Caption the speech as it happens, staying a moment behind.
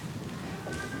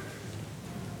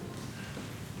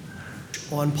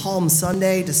on Palm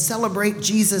Sunday to celebrate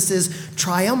Jesus'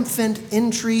 triumphant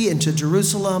entry into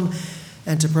Jerusalem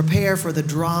and to prepare for the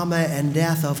drama and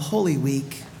death of Holy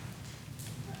Week.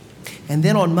 And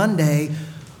then on Monday,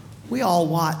 we all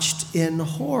watched in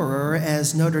horror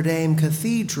as Notre Dame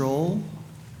Cathedral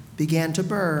began to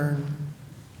burn.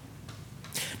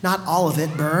 Not all of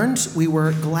it burned, we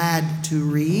were glad to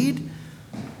read.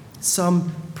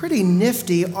 Some pretty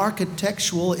nifty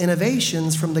architectural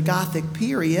innovations from the Gothic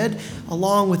period,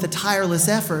 along with the tireless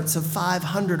efforts of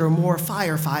 500 or more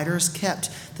firefighters, kept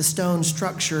the stone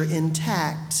structure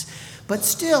intact. But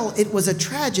still, it was a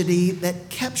tragedy that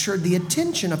captured the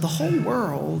attention of the whole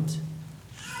world.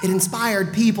 It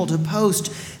inspired people to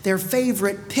post their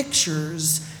favorite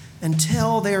pictures and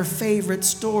tell their favorite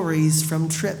stories, from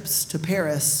trips to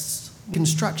Paris,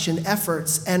 construction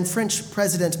efforts, and French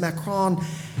President Macron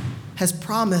has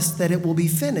promised that it will be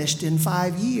finished in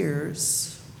 5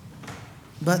 years.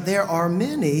 But there are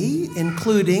many,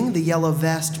 including the Yellow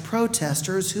Vest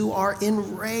protesters, who are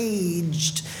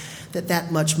enraged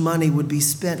that much money would be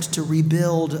spent to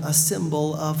rebuild a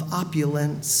symbol of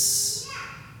opulence.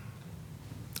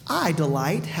 I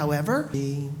delight, however.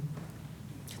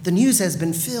 The news has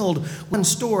been filled one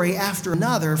story after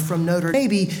another from Notre Dame.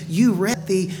 Maybe you read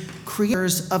the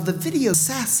creators of the video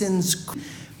Assassin's Creed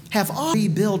have already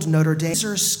rebuilt Notre Dame.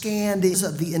 Laser scanned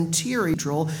of the interior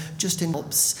just in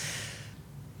helps.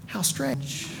 How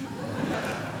strange.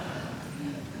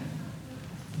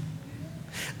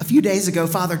 A few days ago,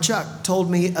 Father Chuck told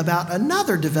me about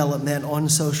another development on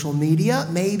social media.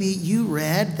 Maybe you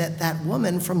read that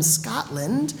woman from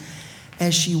Scotland,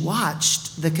 as she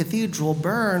watched the cathedral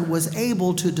burn, was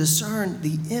able to discern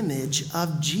the image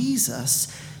of Jesus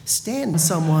standing in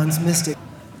someone's mystic.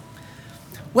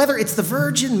 Whether it's the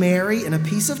Virgin Mary in a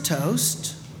piece of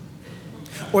toast,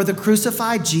 or the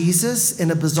crucified Jesus in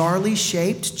a bizarrely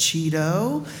shaped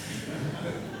Cheeto,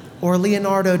 or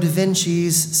Leonardo da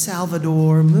Vinci's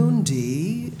Salvator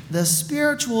Mundi, the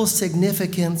spiritual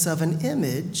significance of an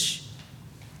image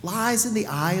lies in the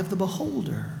eye of the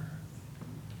beholder.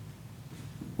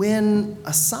 When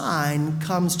a sign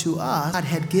comes to us God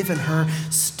had given her,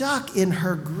 stuck in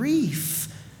her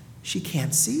grief, she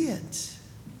can't see it.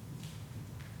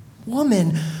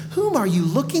 "Woman, whom are you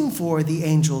looking for?" the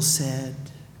angel said.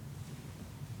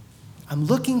 "I'm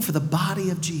looking for the body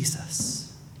of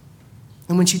Jesus."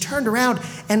 And when she turned around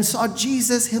and saw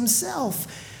Jesus himself,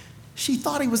 she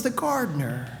thought he was the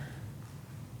gardener.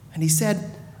 And he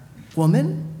said,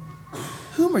 "Woman,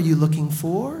 whom are you looking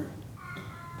for?"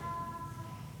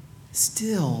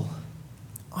 Still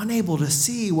unable to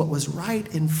see what was right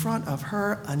in front of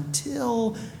her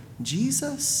until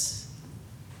Jesus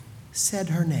said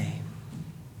her name,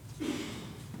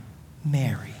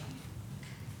 Mary.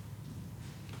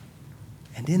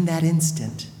 And in that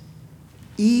instant,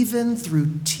 even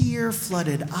through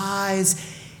tear-flooded eyes,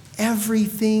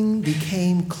 everything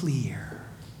became clear.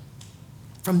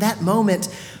 From that moment,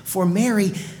 for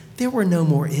Mary, there were no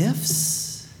more ifs.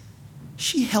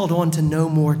 She held on to no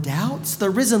more doubts. The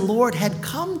risen Lord had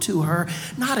come to her,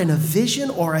 not in a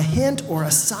vision or a hint or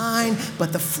a sign,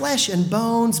 but the flesh and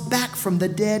bones back from the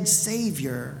dead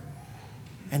Savior.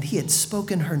 And he had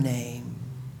spoken her name.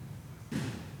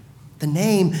 The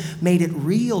name made it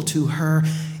real to her.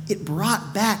 It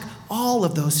brought back all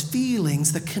of those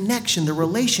feelings, the connection, the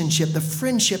relationship, the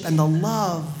friendship, and the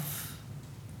love.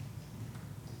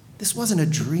 This wasn't a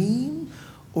dream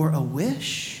or a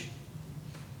wish,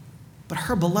 but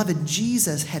her beloved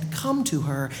Jesus had come to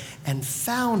her and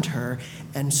found her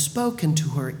and spoken to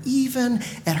her even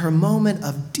at her moment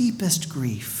of deepest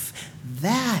grief.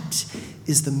 That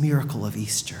is the miracle of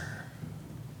Easter.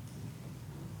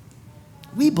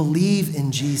 We believe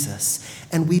in Jesus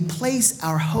and we place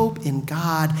our hope in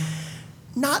God,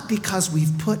 not because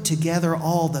we've put together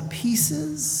all the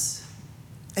pieces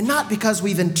and not because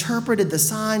we've interpreted the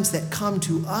signs that come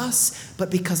to us, but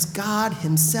because God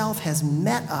himself has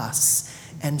met us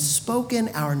and spoken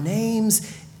our names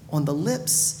on the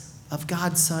lips of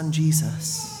God's Son,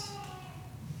 Jesus.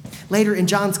 Later in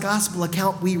John's gospel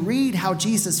account, we read how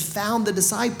Jesus found the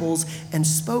disciples and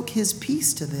spoke his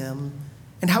peace to them,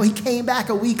 and how he came back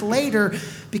a week later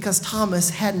because Thomas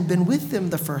hadn't been with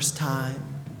them the first time.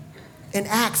 In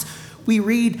Acts, we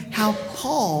read how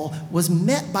Paul was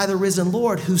met by the risen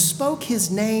Lord who spoke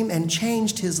his name and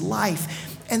changed his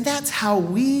life. And that's how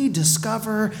we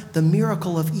discover the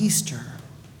miracle of Easter,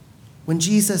 when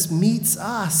Jesus meets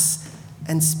us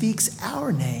and speaks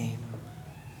our name.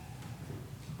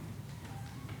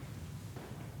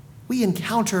 We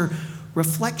encounter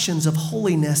reflections of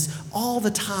holiness all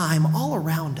the time, all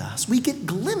around us. We get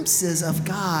glimpses of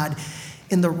God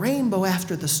in the rainbow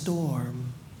after the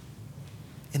storm,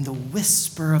 in the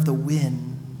whisper of the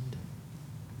wind,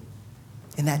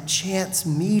 in that chance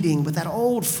meeting with that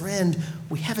old friend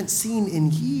we haven't seen in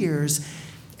years,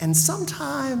 and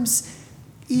sometimes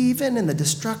even in the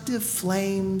destructive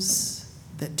flames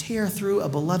that tear through a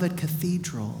beloved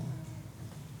cathedral.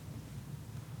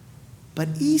 But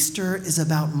Easter is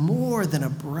about more than a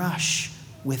brush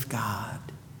with God.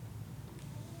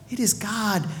 It is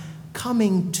God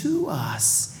coming to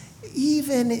us,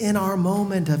 even in our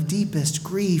moment of deepest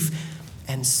grief,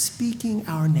 and speaking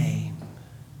our name.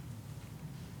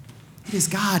 It is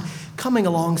God coming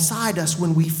alongside us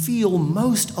when we feel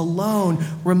most alone,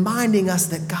 reminding us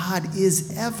that God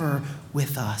is ever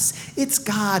with us. It's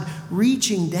God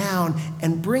reaching down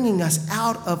and bringing us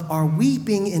out of our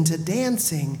weeping into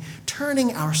dancing,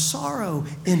 turning our sorrow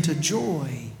into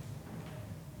joy.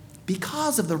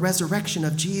 Because of the resurrection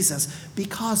of Jesus,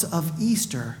 because of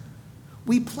Easter,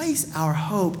 we place our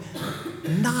hope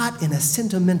not in a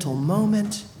sentimental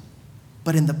moment,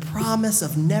 but in the promise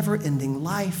of never-ending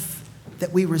life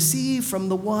that we receive from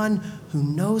the one who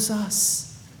knows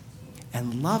us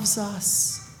and loves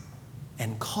us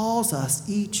and calls us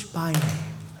each by name.